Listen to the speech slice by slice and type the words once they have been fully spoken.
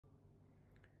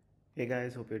Hey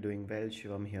guys, hope you're doing well.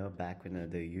 Shivam here, back with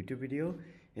another YouTube video.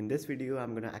 In this video,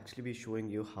 I'm going to actually be showing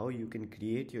you how you can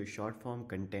create your short form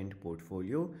content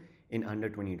portfolio in under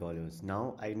 $20.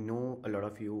 Now, I know a lot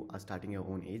of you are starting your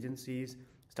own agencies,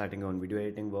 starting your own video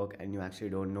editing work, and you actually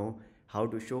don't know how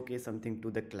to showcase something to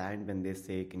the client when they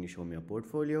say, can you show me a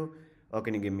portfolio? Or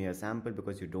can you give me a sample,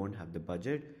 because you don't have the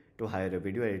budget to hire a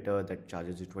video editor that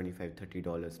charges you $25,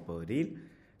 $30 per reel.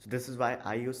 So this is why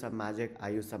I use Submagic. I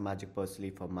use Submagic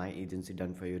personally for my agency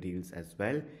Done For You Reels as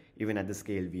well, even at the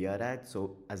scale we are at.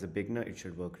 So as a beginner, it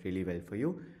should work really well for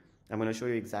you. I'm going to show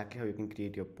you exactly how you can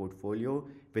create your portfolio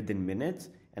within minutes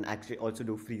and actually also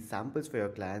do free samples for your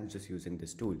clients just using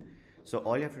this tool. So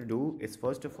all you have to do is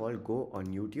first of all go on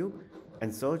YouTube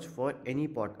and search for any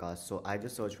podcast. So I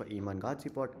just search for Iman Ghazi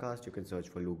podcast. You can search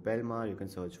for Luke Belmar. You can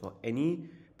search for any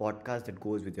podcast that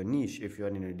goes with your niche. If you're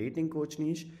in a dating coach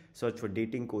niche, search for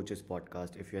dating coaches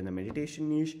podcast. If you're in the meditation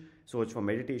niche, search for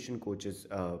meditation coaches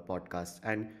podcast.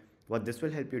 And what this will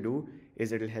help you do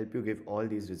is it will help you give all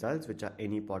these results, which are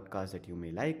any podcast that you may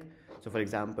like. So for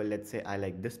example, let's say I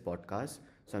like this podcast.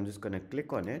 So I'm just going to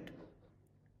click on it.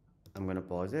 I'm going to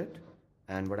pause it.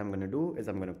 And what I'm going to do is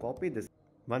I'm going to copy this.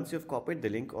 Once you've copied the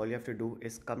link, all you have to do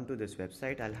is come to this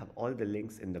website. I'll have all the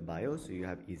links in the bio so you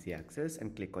have easy access,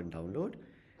 and click on download.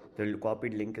 The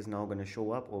copied link is now going to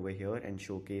show up over here and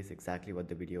showcase exactly what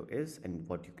the video is and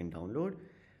what you can download.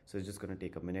 So it's just going to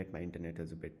take a minute. My internet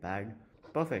is a bit bad.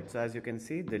 Perfect. So as you can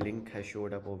see, the link has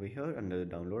showed up over here under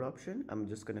the download option. I'm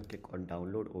just going to click on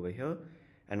download over here.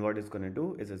 And what it's going to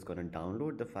do is it's going to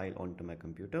download the file onto my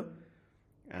computer.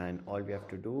 And all we have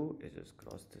to do is just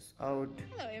cross this out.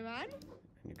 Hello, Iman.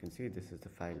 And you can see this is the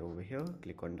file over here.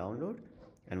 Click on download.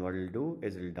 And what it'll do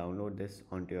is it'll download this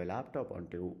onto your laptop,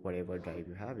 onto whatever drive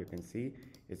you have. You can see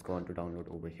it's gone to download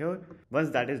over here. Once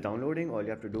that is downloading, all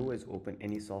you have to do is open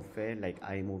any software like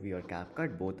iMovie or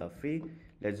CapCut. Both are free.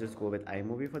 Let's just go with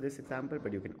iMovie for this example,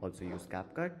 but you can also use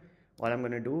CapCut. All I'm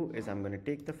going to do is I'm going to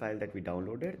take the file that we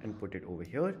downloaded and put it over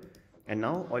here. And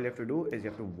now all you have to do is you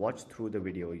have to watch through the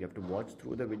video. You have to watch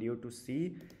through the video to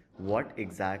see what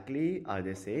exactly are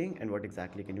they saying and what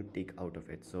exactly can you take out of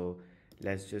it. So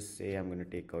let's just say I'm going to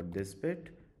take out this bit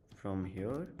from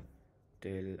here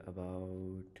till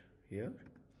about here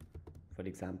for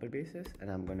example basis, and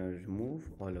I'm going to remove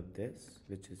all of this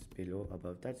which is below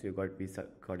above that. So we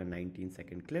got a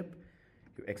 19-second clip.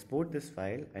 You export this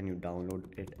file and you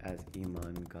download it as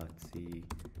Iman Ghazi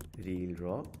Reel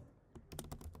Raw.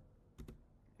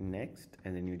 Next,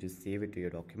 and then you just save it to your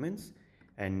documents.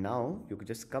 And now you could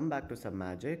just come back to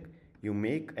Submagic. You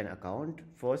make an account.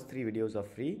 First 3 videos are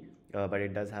free, but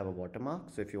it does have a watermark.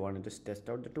 So if you want to just test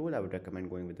out the tool, I would recommend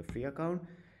going with the free account.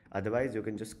 Otherwise, you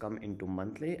can just come into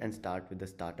monthly and start with the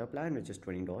starter plan, which is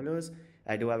 $20.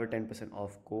 I do have a 10%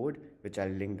 off code, which I'll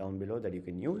link down below, that you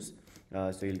can use.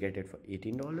 So you'll get it for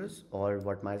 $18. Or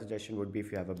what my suggestion would be,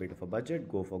 if you have a bit of a budget,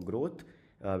 go for growth.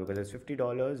 Because it's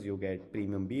 $50, you get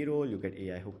premium B-roll, you get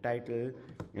AI hook title,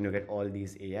 and you get all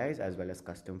these AIs as well as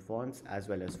custom fonts, as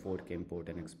well as 4K import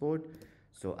and export.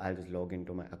 So I'll just log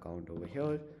into my account over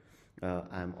here.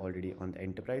 I'm already on the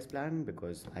enterprise plan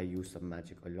because I use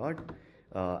Submagic a lot.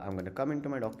 I'm going to come into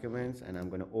my documents and I'm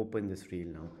going to open this reel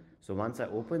now. So once I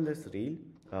open this reel,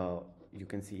 you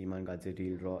can see Iman Ghazi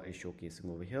Reel Raw is showcasing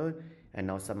over here, and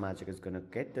now Submagic is going to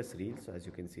get this reel. So as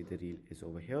you can see, the reel is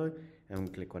over here,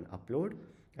 and click on upload,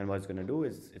 and what it's going to do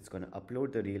is it's going to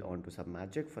upload the reel onto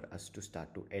Submagic for us to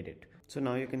start to edit. So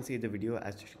now you can see the video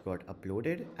actually got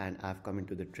uploaded, and I've come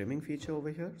into the trimming feature over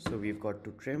here. So we've got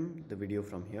to trim the video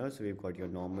from here. So we've got your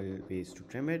normal ways to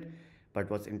trim it. But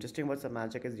what's interesting about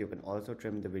Submagic is you can also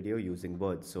trim the video using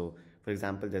words. So for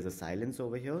example, there's a silence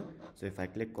over here. So if I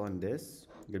click on this,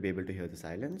 you'll be able to hear the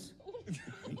silence.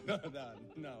 No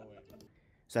way.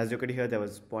 So as you could hear, there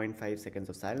was 0.5 seconds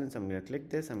of silence. I'm going to click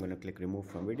this. I'm going to click remove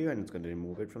from video, and it's going to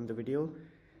remove it from the video.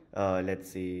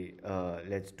 Let's see.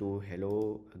 Let's do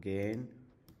hello again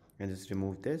and just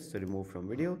remove this. So remove from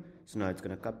video. So now it's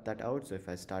going to cut that out. So if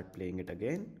I start playing it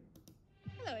again.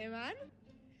 Hello, Iman.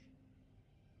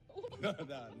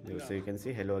 So you can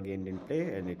see hello again didn't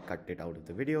play, and it cut it out of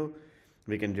the video.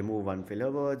 We can remove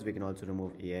unfiller words. We can also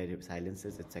remove AI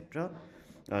silences, etc.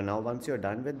 Now once you're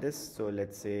done with this, so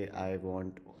let's say I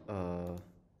don't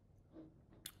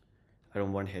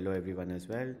want hello everyone as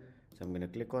well. So I'm going to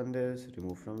click on this,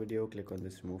 remove from video, click on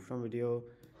this, remove from video.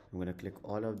 I'm going to click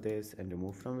all of this and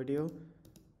remove from video.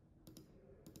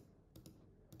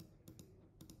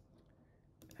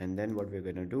 And then what we're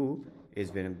going to do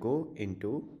is we're going to go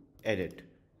into edit.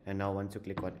 And now once you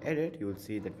click on edit, you will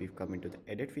see that we've come into the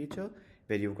edit feature.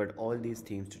 where you've got all these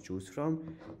themes to choose from.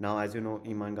 Now, as you know,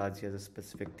 Iman Ghazi has a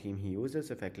specific theme he uses.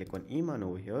 So if I click on Iman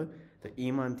over here, the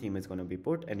Iman theme is going to be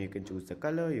put, and you can choose the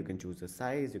color, you can choose the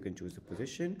size, you can choose the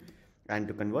position. And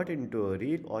to convert it into a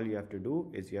reel, all you have to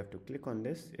do is you have to click on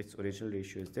this. Its original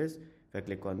ratio is this. If I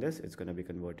click on this, it's going to be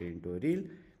converted into a reel.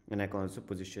 And I can also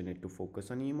position it to focus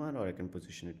on Iman, or I can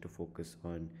position it to focus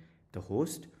on the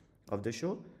host of the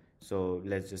show. So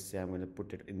let's just say I'm going to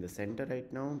put it in the center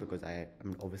right now, because I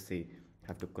am obviously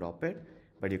have to crop it.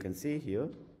 But you can see here,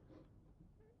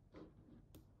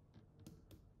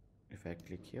 if I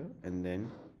click here, and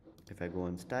then if I go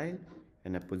on style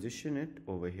and I position it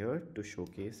over here to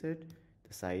showcase it,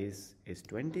 the size is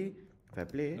 20. If I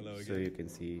play, so you can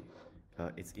see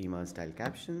it's Iman style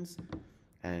captions.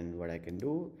 And what I can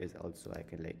do is also I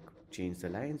can like change the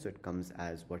line so it comes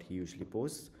as what he usually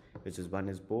posts, which is one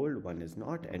is bold, one is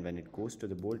not, and when it goes to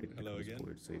the bold, it becomes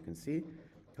bold. So you can see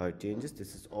how it changes.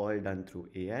 This is all done through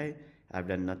AI. I've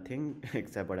done nothing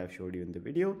except what I've showed you in the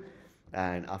video.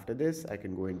 And after this, I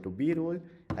can go into B-roll.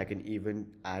 I can even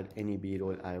add any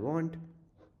B-roll I want.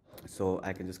 So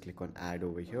I can just click on add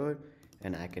over here,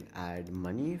 and I can add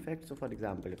money effect. So for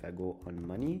example, if I go on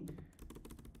money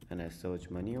and I search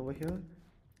money over here,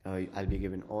 I'll be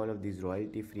given all of these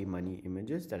royalty-free money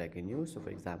images that I can use. So for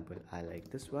example, I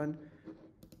like this one.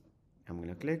 I'm going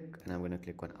to click, and I'm going to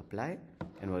click on apply.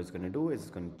 And what it's going to do is it's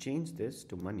going to change this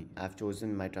to money. I've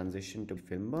chosen my transition to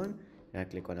film burn, and I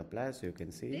click on apply, so you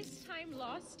can see. This time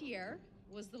last year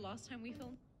was the last time we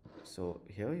filmed. So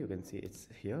here you can see it's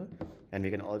here, and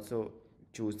we can also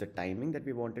choose the timing that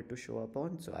we wanted to show up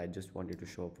on. So I just wanted to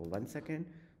show up for 1 second,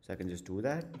 so I can just do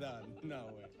that. No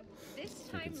way. This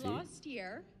time last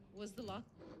year was the last.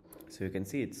 So you can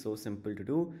see it's so simple to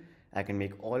do. I can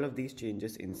make all of these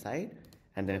changes inside,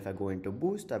 and then if I go into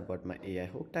boost, I've got my AI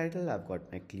hook title, I've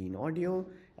got my clean audio,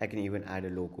 I can even add a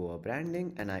logo or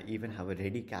branding, and I even have a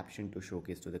ready caption to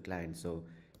showcase to the client. So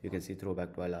you can see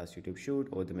throwback to our last YouTube shoot,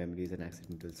 or the memories and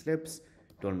accidental slips,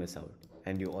 don't miss out.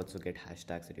 And you also get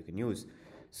hashtags that you can use.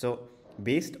 So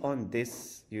based on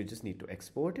this, you just need to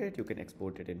export it. You can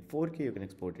export it in 4K, you can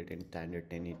export it in standard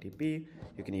 1080p,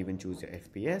 you can even choose your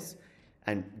FPS.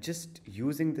 And just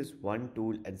using this one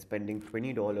tool and spending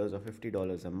 $20 or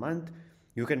 $50 a month,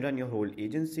 you can run your whole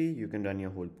agency, you can run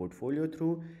your whole portfolio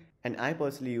through. And I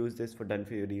personally use this for done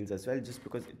for your reels as well, just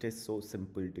because it is so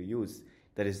simple to use.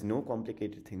 There is no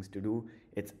complicated things to do.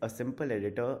 It's a simple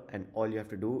editor, and all you have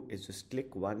to do is just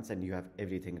click once and you have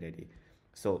everything ready.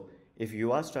 So if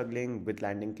you are struggling with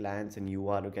landing clients and you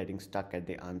are getting stuck at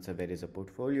the answer, where is a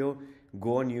portfolio,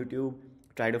 go on YouTube,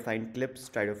 try to find clips,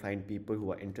 try to find people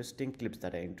who are interesting, clips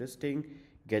that are interesting,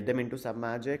 get them into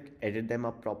Submagic, edit them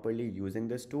up properly using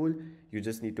this tool. You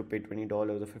just need to pay $20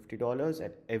 or $50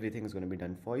 and everything is going to be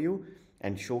done for you,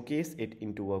 and showcase it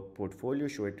into a portfolio,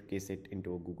 showcase it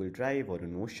into a Google Drive or a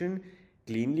Notion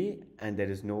cleanly, and there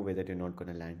is no way that you're not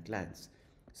going to land clients.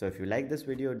 So if you like this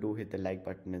video, do hit the like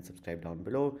button and subscribe down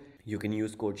below. You can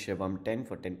use code Shivam10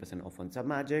 for 10% off on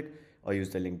Submagic, or use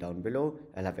the link down below.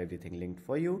 I'll have everything linked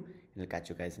for you, and I'll catch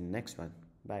you guys in the next one.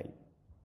 Bye.